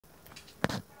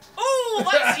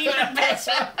That's even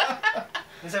better.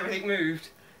 Has everything moved?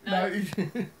 No.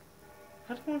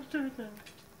 I don't want to do that.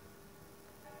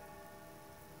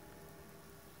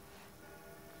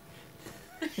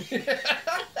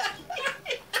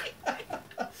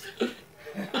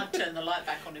 I'd turn the light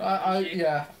back on him.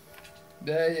 Yeah.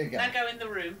 There you go. Now go in the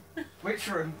room. Which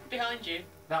room? Behind you.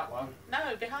 That one?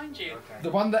 No, behind you. Okay.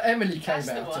 The one that Emily came That's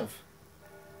the out one. of.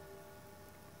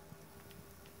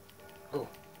 Oh.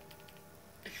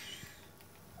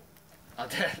 Oh,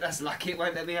 that's lucky it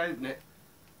won't let me open it.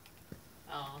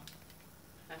 Oh,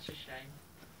 that's a shame.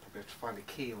 Probably have to find a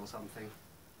key or something.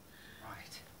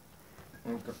 Right.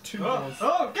 We've got two doors.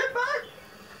 Oh, get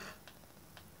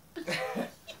back!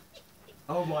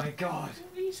 Oh my god.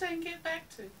 What were you saying get back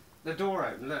to? The door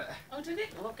open, look. Oh, did it?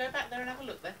 Well, go back there and have a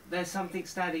look then. There's something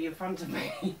standing in front of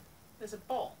me. There's a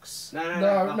box. No,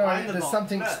 behind the there's box.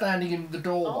 something Look. standing in the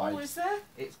doorway. Oh, is there?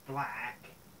 It's black,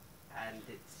 and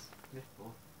it's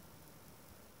little,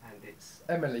 and it's...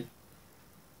 Emily.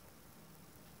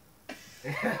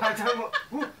 I don't want...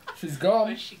 Ooh. She's gone.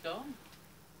 Where's she gone?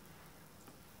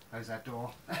 Close that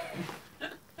door.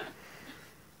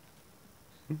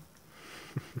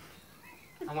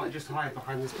 I might just hide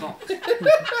behind this box.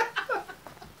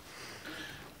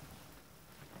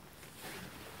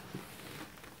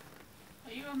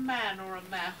 Are you a man or a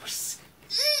mouse?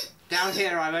 Down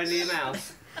here, I'm only a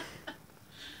mouse.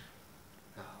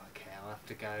 Oh, okay, I'll have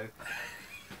to go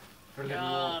for a little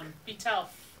walk. Be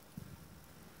tough.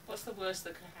 What's the worst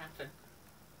that could happen?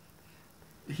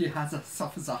 He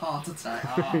suffers a heart attack.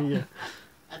 Ah. Yeah.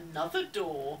 Another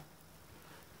door.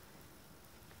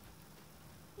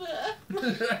 Do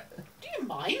you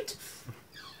mind?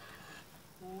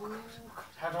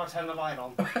 How do I turn the light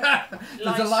on?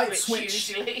 There's a light switch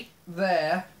usually.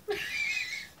 there.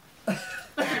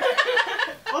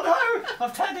 Oh no!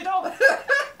 I've turned it off!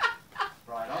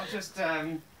 Right, I'll just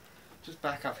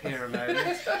back up here a moment.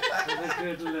 Have a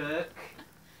good look.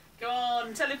 Go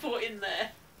on, teleport in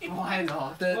there. Why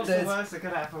not? There- What's the there's- worst that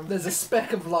could happen? There's a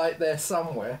speck of light there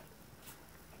somewhere.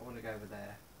 I want to go over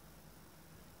there.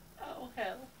 Oh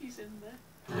hell, he's in there.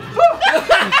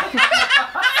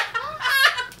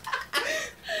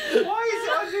 Why is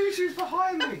it I knew she was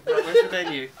behind me? Right, where's the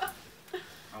menu?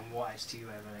 I'm wise to you,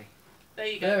 Emily. There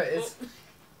you go. There it is.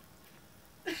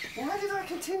 Why did I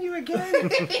continue again?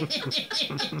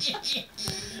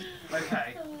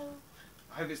 Okay, Oh.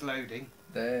 I hope it's loading.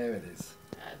 There it is.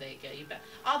 There you go. You bet.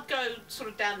 I'll go sort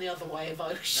of down the other way if I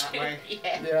was That you. way?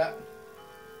 Yeah. Yeah.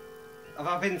 Have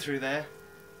I been through there?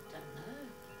 Don't know.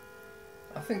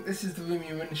 I think this is the room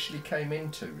you initially came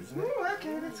into, isn't it? Ooh,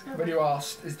 okay, let's go. When you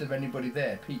asked, is there anybody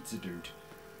there? Pizza dude.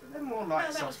 There are more No,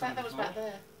 lights that off was than back. That was before. back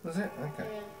there. Was it? Okay.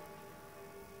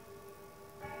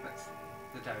 Yeah. That's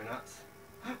the donuts.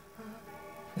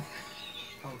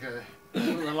 Oh, good. All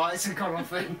the lights have gone off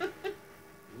then.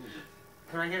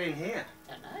 Can I get in here?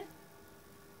 Don't know.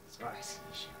 Right.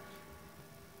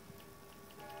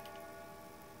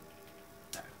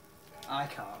 No, I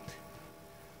can't.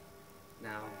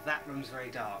 Now, that room's very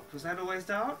dark. Was that always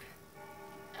dark?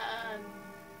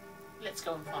 Let's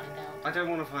go and find out. I don't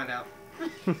want to find out.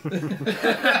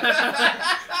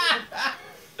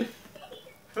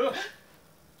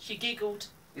 She giggled.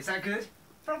 Is that good?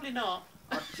 Probably not.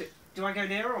 Do I go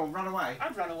near her or run away?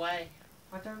 I'd run away.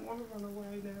 I don't want to run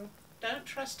away now. Don't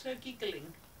trust her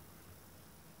giggling.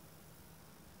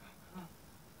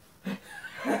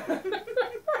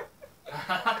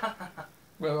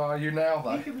 Where are you now,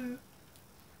 though?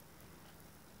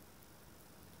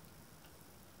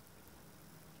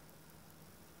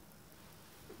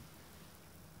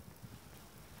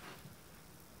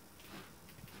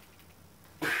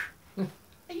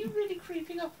 Are you really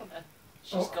creeping up on her?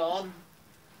 She's Oh. gone.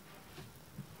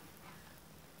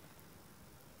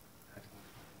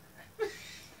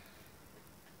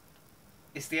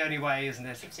 It's the only way, isn't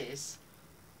it? It is.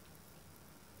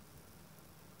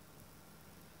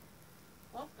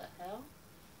 What the hell?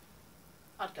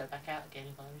 I'd go back out again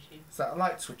if I was you. Is that a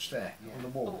light switch there Yeah. on the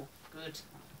wall? Oh, good.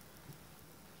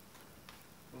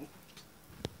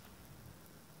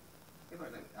 It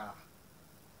won't let me. Ah.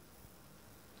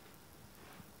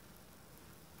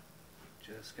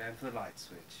 Just going for the light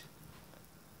switch.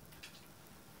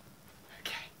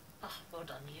 Okay. Oh, well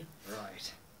done you.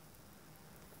 Right.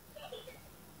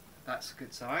 That's a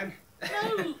good sign.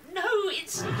 No, no,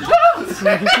 it's not.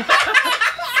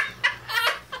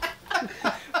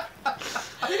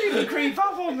 Didn't even creep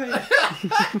up on me.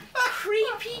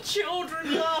 Creepy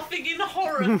children laughing in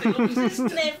horror films is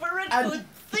never a And good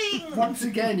thing. Once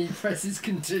again, he presses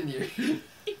continue. How do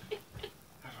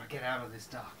I get out of this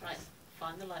darkness? Right,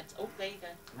 find the lights. Oh, there you go.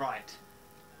 Right.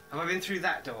 Have I been through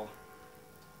that door?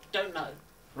 Don't know.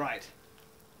 Right.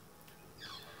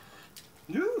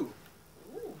 No.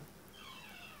 Ooh.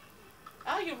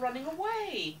 Ah, you're running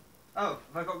away. Oh,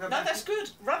 have I got to go No, back? that's good.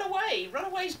 Run away. Run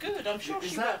away's good. I'm sure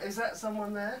she will. Is that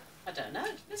someone there? I don't know.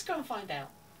 Let's go and find out.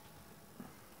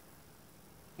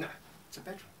 No, it's a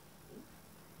bedroom.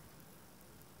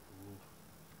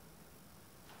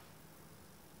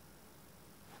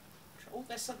 Oh,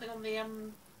 there's something on the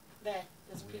there.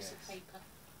 There's a piece of paper.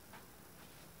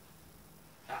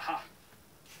 Aha.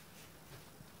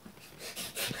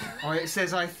 Oh, it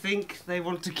says, I think they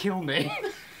want to kill me.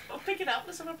 I'll pick it up.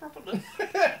 Let's have a proper look.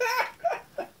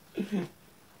 Right,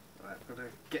 I've got to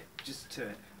get just to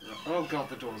it. Oh god,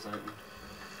 the door's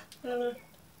open.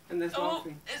 And there's Oh,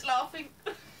 laughing. it's laughing.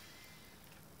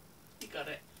 You got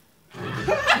it.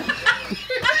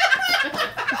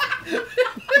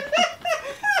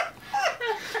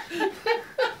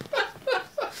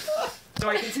 So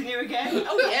I continue again?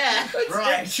 Oh yeah.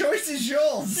 Right. The choice is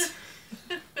yours.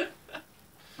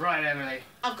 Right, Emily.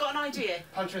 I've got an idea.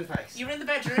 Punch her in the face. You're in the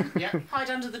bedroom. Yeah. Hide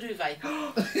under the duvet.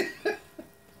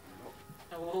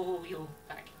 Oh, you're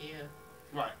back here.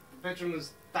 Right, the bedroom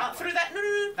was that Up way. through that. No, no,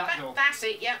 no. That door. That's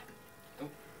it. Yeah. Oh.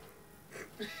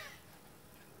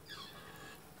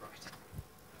 Right.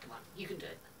 Come on. You can do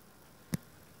it.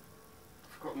 I've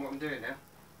forgotten what I'm doing now.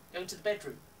 Go into the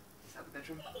bedroom. Is that the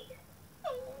bedroom?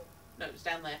 No, it's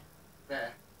down there.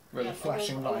 There. Where Yeah, the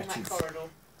flashing along light that is. corridor.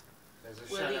 There's a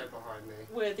Where shadow the- behind me.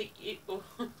 Where the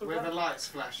Where the light's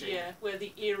flashing. yeah, where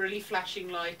the eerily flashing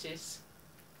light is.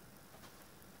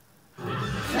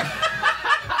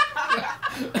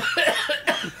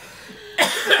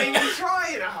 Are you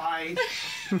trying to hide?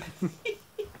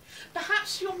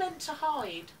 Perhaps you're meant to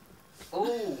hide.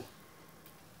 Oh.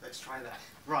 Let's try that.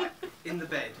 Right, in the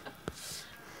bed.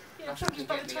 Yeah, That's trouble is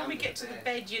by get the me time we under get the to the bed.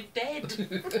 bed, you're dead.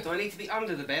 Do I need to be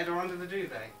under the bed or under the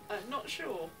duvet? I'm not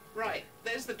sure. Right,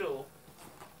 there's the door.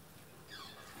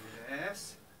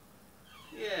 Yes.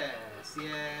 Yes,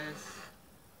 yes.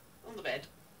 On the bed.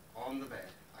 On the bed.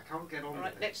 I can't get on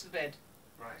Right, the bed. next to the bed.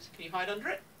 Right. Can you hide under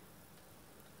it?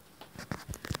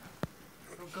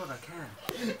 Oh god, I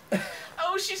can.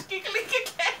 Oh, she's giggling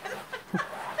again.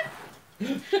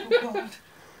 Oh god.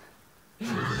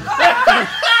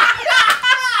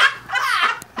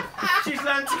 She's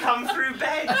learned to come through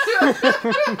beds.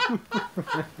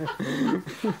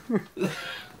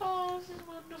 Oh, this is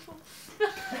wonderful.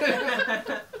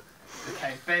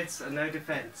 Okay, beds are no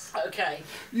defence. Okay.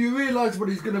 You realise what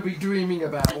he's going to be dreaming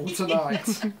about all tonight.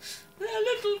 Their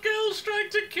little girl's trying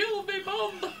to kill me,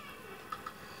 Mum.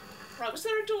 Right, was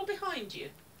there a door behind you?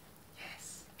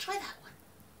 Yes. Try that one.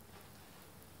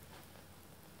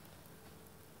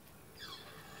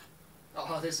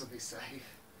 Oh, this will be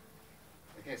safe.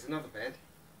 Okay, it's another bed.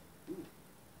 Ooh.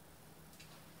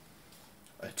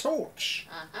 A torch.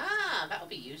 Aha, that'll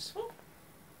be useful.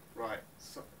 Right.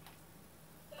 So,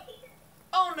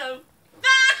 Oh no.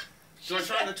 Ah! do I She's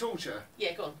try there. the torture?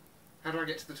 Yeah, go on. How do I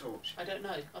get to the torch? I don't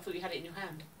know. I thought you had it in your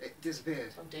hand. It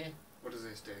disappeared. Oh dear. What does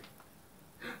this do?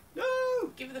 No!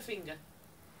 Give her the finger.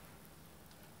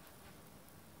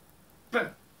 Boom!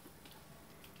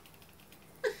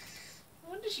 I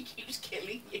wonder she keeps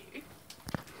killing you.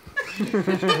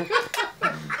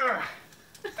 Ugh.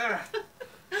 Ugh.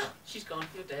 She's gone.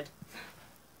 You're dead.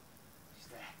 She's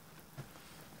there.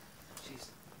 She's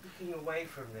looking away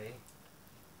from me.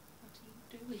 What are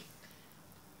you doing?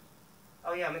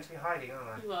 Oh yeah, I'm meant to be hiding, aren't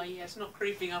I? You are, yes, not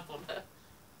creeping up on her.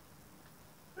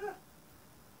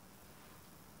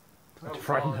 Oh, To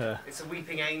frighten God. her. It's a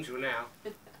weeping angel now.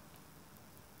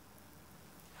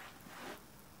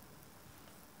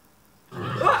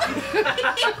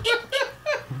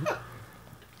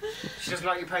 She doesn't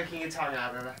like you poking your tongue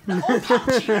out of her. Or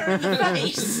punching her in the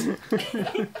face.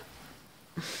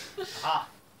 Ah.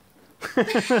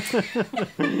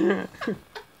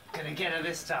 Gonna get her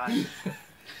this time.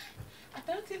 I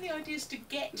don't think the idea is to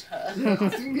get her No, I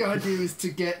think the idea is to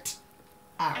get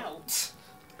out. out.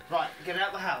 Right, get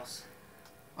out the house.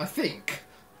 I think.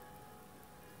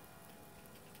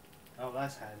 Oh,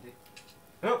 that's handy.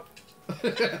 Oh.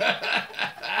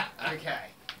 Okay.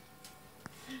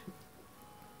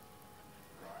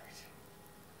 Right.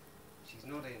 She's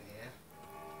not in here.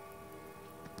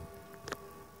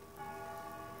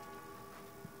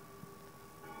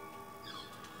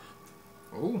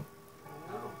 Oh,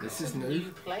 Oh, this God. is A new.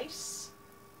 new place.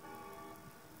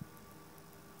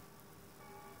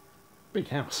 Big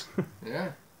house.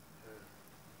 Yeah.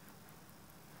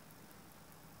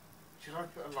 Should I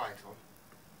put a light on?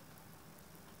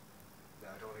 No,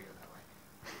 I don't want to go that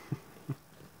way.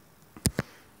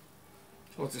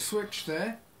 What's a switch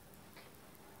there?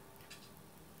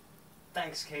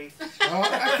 Thanks, Keith. Oh,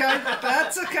 okay,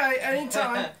 that's okay.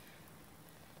 Anytime.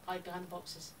 Hide behind the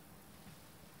boxes.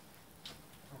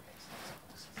 Okay, so that's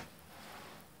boxes.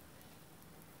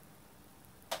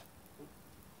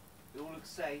 It all looks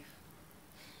safe.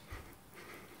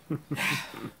 Okay, there's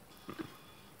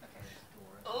a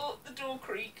door. Oh, the door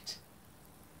creaked.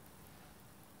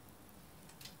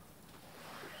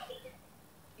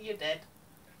 You're dead.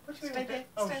 What do you Stay mean? there,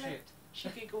 Oh stay there. shit. She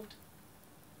giggled.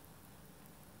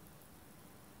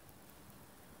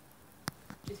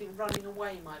 Do you think running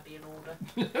away might be in order?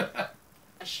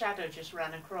 A shadow just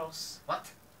ran across.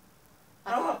 What?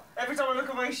 Oh! Every time I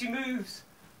look away, she moves.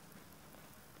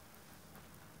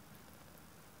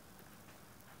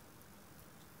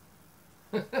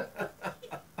 Run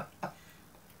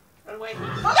away.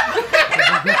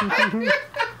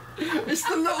 It's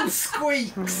the little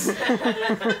squeaks.